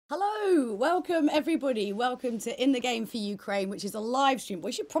Hello, welcome everybody. Welcome to In the Game for Ukraine, which is a live stream. Well,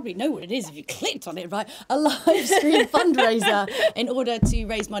 you should probably know what it is if you clicked on it, right? A live stream fundraiser in order to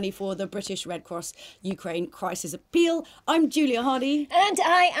raise money for the British Red Cross Ukraine Crisis Appeal. I'm Julia Hardy. And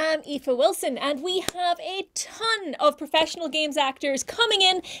I am Aoife Wilson. And we have a ton of professional games actors coming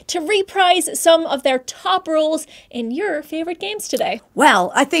in to reprise some of their top roles in your favourite games today.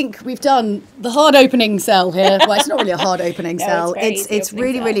 Well, I think we've done the hard opening sell here. Well, it's not really a hard opening sell. It's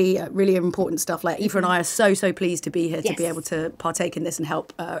really important stuff. Like Aoife and I are so pleased to be here to be able to partake in this and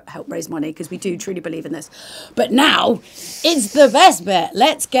help raise money, because we do truly believe in this. But now it's the best bit.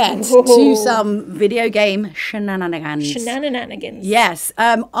 Let's get to some video game shenanigans. Yes,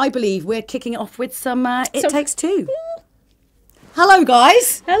 I believe we're kicking it off with some It Takes Two. Hello,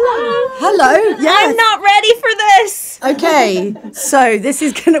 guys. Hello. Yes. I'm not ready for this. Okay, so this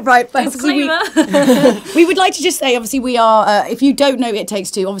is going to... Right, we would like to just say, obviously, we are... if you don't know It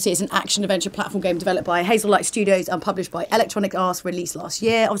Takes Two, obviously, it's an action-adventure platform game developed by Hazelight Studios and published by Electronic Arts, released last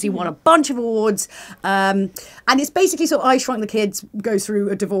year. Obviously, won a bunch of awards. And it's basically sort of I Shrunk the Kids goes through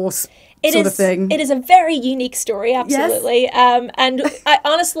a divorce sort of thing. It is a very unique story, absolutely. Yes. And I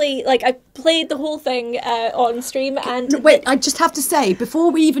honestly, I played the whole thing on stream. And wait, I just have to say, before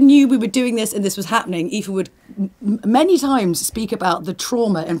we even knew we were doing this and this was happening, Aoife would many times speak about the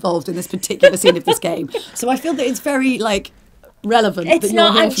trauma involved in this particular scene of this game. So I feel that it's very relevant. It's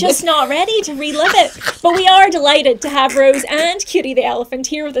not. I'm just not ready to relive it. But we are delighted to have Rose and Cutie the elephant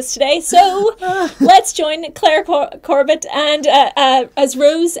here with us today. So let's join Clare Corbett and as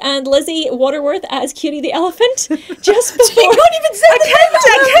Rose and Lizzie Waterworth as Cutie the elephant. Just before you can't even say I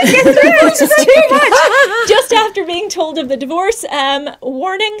can't get through. It's just too much. Just after being told of the divorce,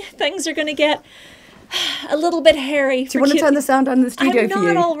 warning: things are going to get a little bit hairy. Do you want to turn the sound down in the studio for you?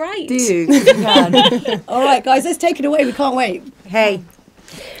 I'm not all right. Do you? You can. All right, guys, let's take it away. We can't wait. Hey.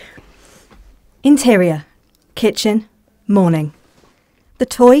 Interior. Kitchen. Morning. The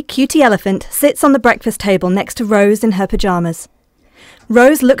toy Cutie elephant sits on the breakfast table next to Rose in her pyjamas.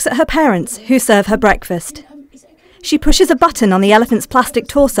 Rose looks at her parents, who serve her breakfast. She pushes a button on the elephant's plastic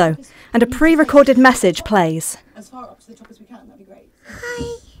torso, and a pre-recorded message plays. As far up to the top as we can, that'd be great.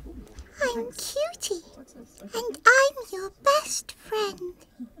 Hi. I'm Cutie, and I'm your best friend.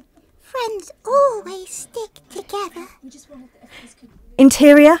 Friends always stick together.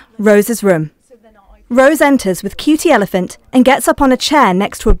 Interior, Rose's room. Rose enters with Cutie elephant and gets up on a chair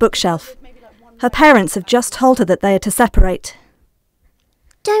next to a bookshelf. Her parents have just told her that they are to separate.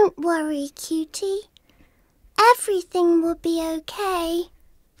 Don't worry, Cutie. Everything will be okay.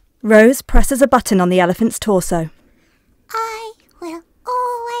 Rose presses a button on the elephant's torso. I will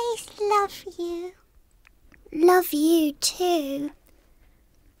always love you. Love you too.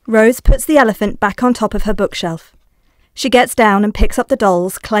 Rose puts the elephant back on top of her bookshelf. She gets down and picks up the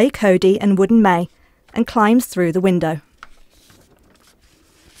dolls, Clay Cody and Wooden May, and climbs through the window.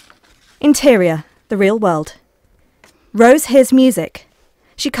 Interior, the real world. Rose hears music.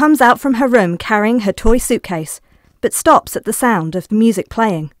 She comes out from her room carrying her toy suitcase, but stops at the sound of the music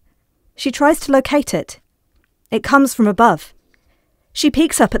playing. She tries to locate it. It comes from above. She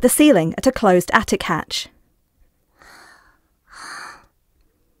peeks up at the ceiling at a closed attic hatch.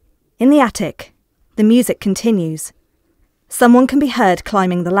 In the attic, the music continues. Someone can be heard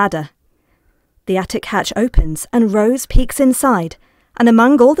climbing the ladder. The attic hatch opens and Rose peeks inside, and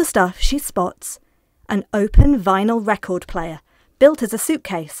among all the stuff she spots an open vinyl record player built as a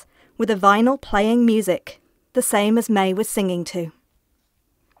suitcase with a vinyl playing music, the same as May was singing to.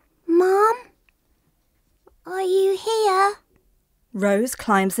 Mom? Are you here? Rose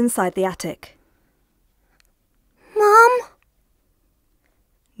climbs inside the attic. Mom?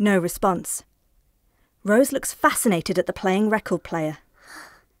 No response. Rose looks fascinated at the playing record player.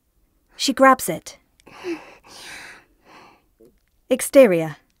 She grabs it.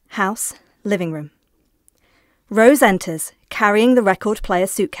 Exterior, house, living room. Rose enters, carrying the record player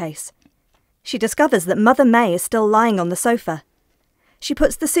suitcase. She discovers that Mother May is still lying on the sofa. She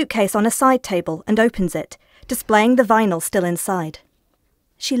puts the suitcase on a side table and opens it, displaying the vinyl still inside.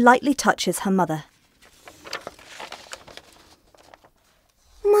 She lightly touches her mother.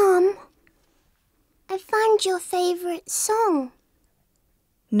 Mom, I found your favourite song.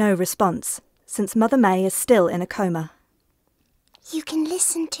 No response, since Mother May is still in a coma. You can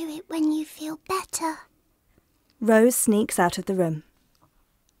listen to it when you feel better. Rose sneaks out of the room.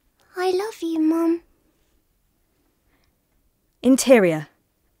 I love you, Mum. Interior.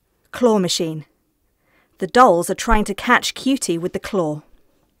 Claw machine. The dolls are trying to catch Cutie with the claw.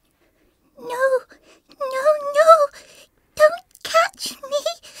 No, don't catch me.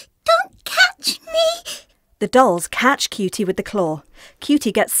 Don't catch me. The dolls catch Cutie with the claw,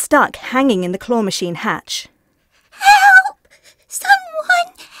 Cutie gets stuck hanging in the claw machine hatch. Help!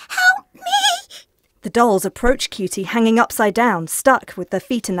 Someone help me! The dolls approach Cutie hanging upside down, stuck with their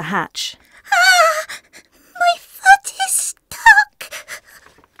feet in the hatch. Ah! My foot is stuck!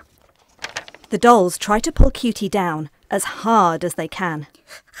 The dolls try to pull Cutie down as hard as they can.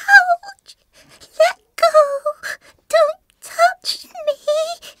 Ouch! Let go! Don't touch me!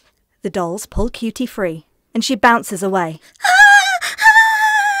 The dolls pull Cutie free, and she bounces away. Ow!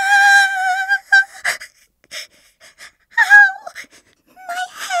 My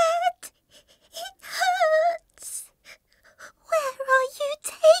head! It hurts! Where are you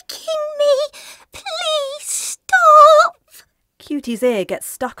taking me? Please stop! Cutie's ear gets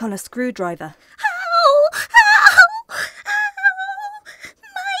stuck on a screwdriver. Ow! Ow! Ow!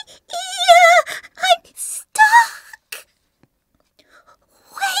 My ear! I'm stuck!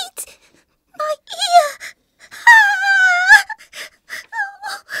 Wait! My ear! Ah!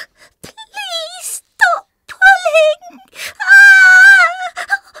 Oh, please stop pulling! Ah!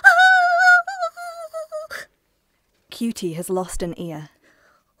 Oh. Cutie has lost an ear.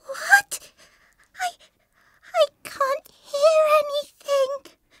 What? I can't hear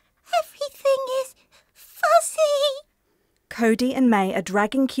anything. Everything is fuzzy. Cody and May are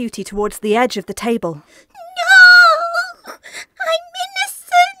dragging Cutie towards the edge of the table. No! I'm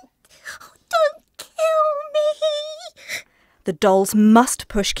innocent. Oh, don't kill me. The dolls must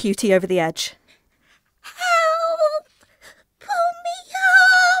push Cutie over the edge. Help! Pull me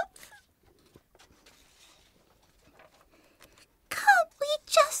up. Can't we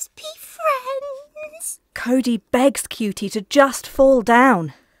just be friends? Cody begs Cutie to just fall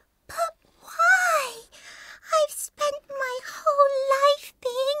down. But why? I've spent my whole life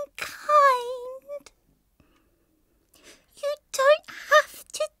being kind. You don't have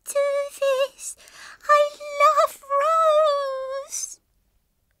to do this. I love Rose.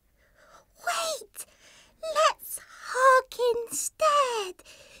 Wait, let's hug instead.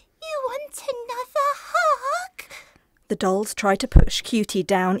 You want another hug? The dolls try to push Cutie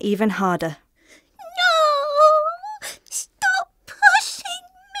down even harder. No! Stop pushing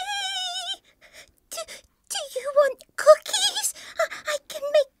me! Do you want cookies? I can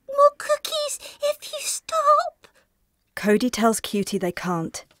make more cookies if you stop. Cody tells Cutie they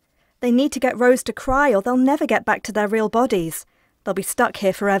can't. They need to get Rose to cry or they'll never get back to their real bodies. They'll be stuck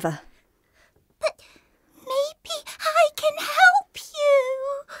here forever. But maybe I can help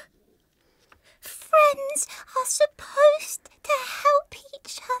you. Friends are supposed to help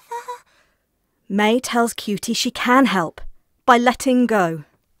each other. May tells Cutie she can help by letting go.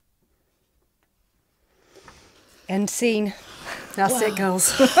 End scene. That's it,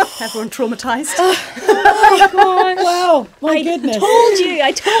 girls. Everyone traumatised. Oh my gosh. Wow, my goodness.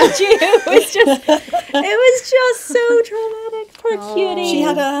 I told you. It was just so traumatic. Poor Cutie. She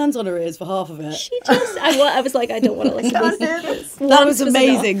had her hands on her ears for half of it. She just, I was like, I don't want to listen to this. That was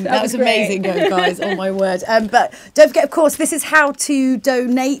amazing. That was amazing, guys. Oh my word. But don't forget, of course, this is how to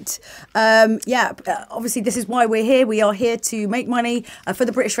donate. Obviously, this is why we're here. We are here to make money for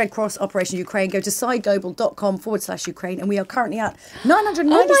the British Red Cross Operation Ukraine. Go to sideglobal.com/Ukraine, and we are currently at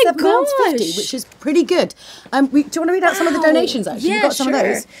 £997.50, which is pretty good. Do you want to read out some of the donations, actually? Yeah, We've got some of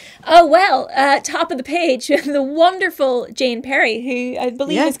those. Oh, well, top of the page, the wonderful Jane Perry, who I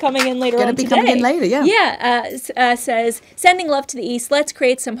believe is coming in later on today. Coming in later, says, sending love to the East. Let's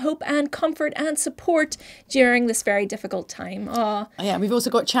create some hope and comfort and support during this very difficult time. Oh, yeah, we've also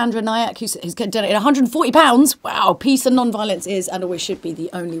got Chandra Nayak, who's donated £140. Wow, peace and non-violence is and always should be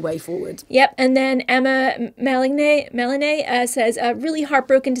the only way forward. Yep, and then Emma Melanie says, really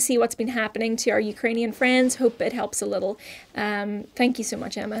heartbroken to see what's been happening to our Ukrainian friends. Hope it helps a little. Thank you so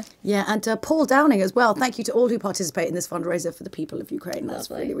much, Emma. Yeah, and Paul Downing as well. Thank you to all who participate in this fundraiser for the people of Ukraine. That's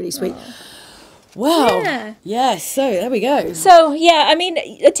really, really sweet. Oh. Wow. Yeah. Yes. So there we go. So yeah, I mean,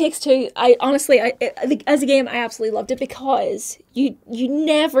 It Takes Two. I honestly, as a game, I absolutely loved it because you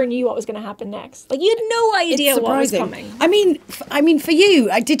never knew what was going to happen next. Like you had no idea what was coming. I mean, for you,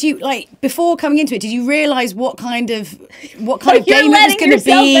 did you before coming into it? Did you realise what kind of game it was going to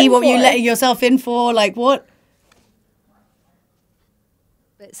be? What were you letting yourself in for? Like what?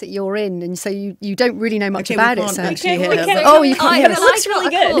 That you're in, and so you don't really know much about it. So you can't hear it. It looks really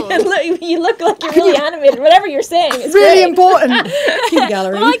good. You look like you're really animated. Whatever you're saying, it's really important. Cue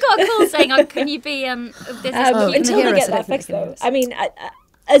gallery. Well, I got a call saying, "Can you be until they get that fixed, though." I mean,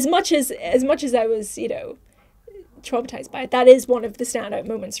 as much as I was, traumatized by it. That is one of the standout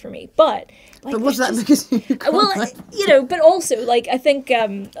moments for me. But like, But what's that because but also like I think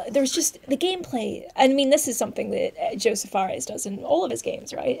there's just the gameplay. I mean, this is something that Joseph Fares does in all of his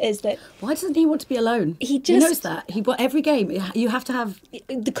games, right? Is that why doesn't he want to be alone? He knows that. Every game you have to have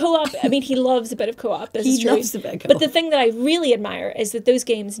the co-op. I mean, he loves a bit of co-op. This he is true. loves a bit of co-op. But the thing that I really admire is that those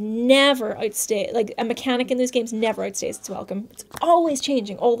games never outstay. Like a mechanic in those games never outstays its welcome. It's always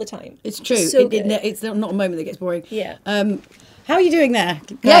changing all the time. It's true. So It's not a moment that gets boring. Yeah. How are you doing there?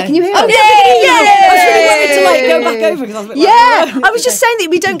 Yeah, can you hear us? I was really wanting to like go back over because I was a bit like, I was just saying that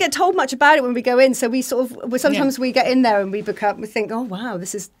we don't get told much about it when we go in, so we sort of sometimes we get in there and we think, oh wow,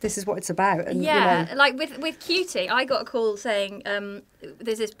 this is what it's about. And, yeah, you know. like with Cutie, I got a call saying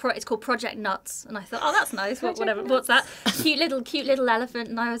there's this it's called Project Nuts, and I thought, oh, that's nice. What's that? Cute little elephant,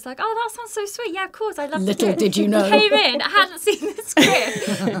 and I was like, oh, that sounds so sweet. Yeah, of course, I'd love to do it. Little did you know. Came in, I hadn't seen the script,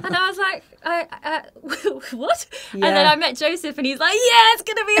 and I was like, what? Yeah. And then I met Joseph, and he's like, yeah, it's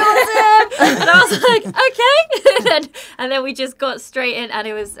gonna be awesome. And I was like, okay. and then we just got straight in, and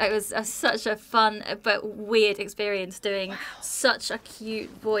it was such a fun but weird experience doing such a cute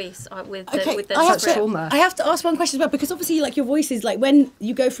voice with the I have to ask one question as well, because obviously like your voice is like when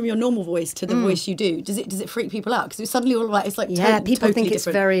you go from your normal voice to the voice you do, does it freak people out? Because it's suddenly all like it's like people totally think it's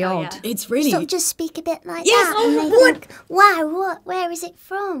different. very Oh, odd. yeah. It's really So just speak a bit like Yes, that. And they think, wow, where is it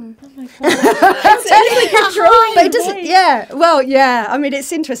from? But it doesn't. Yeah. Well, yeah. I mean,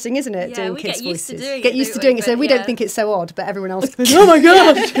 it's interesting, isn't it? Yeah, doing we kids' get used to voices. doing Get it, used to don't doing we? it. So But, we don't yeah. think it's so odd, but everyone else goes, oh my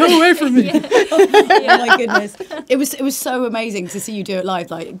gosh, go away from me. Oh my goodness, it was so amazing to see you do it live.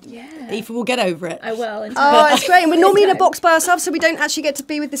 Like, Aoife will get over it. I will. Oh, it's great. And we're normally in a box by ourselves, so we don't actually get to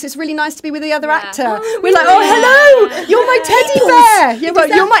be with this. It's really nice to be with the other actor. We're like, oh, hello, you're my teddy bear. Yeah, well,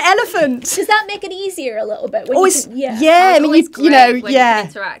 you're my elephant. Does that make it easier a little bit? When Always, you can, I mean, Always you know, great when yeah. you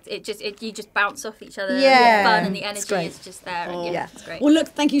can interact. You just bounce off each other. Yeah. And the fun and the It's energy great. is just there. And Yeah. it's great. Well, look,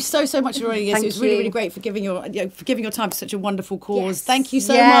 thank you so much for joining us. Thank It was really, you. really great for giving your time to such a wonderful cause. Yes. Thank you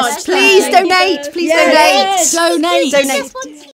so Yes, much. please Thank you donate. both. Please Yes. donate. Donate. Donate.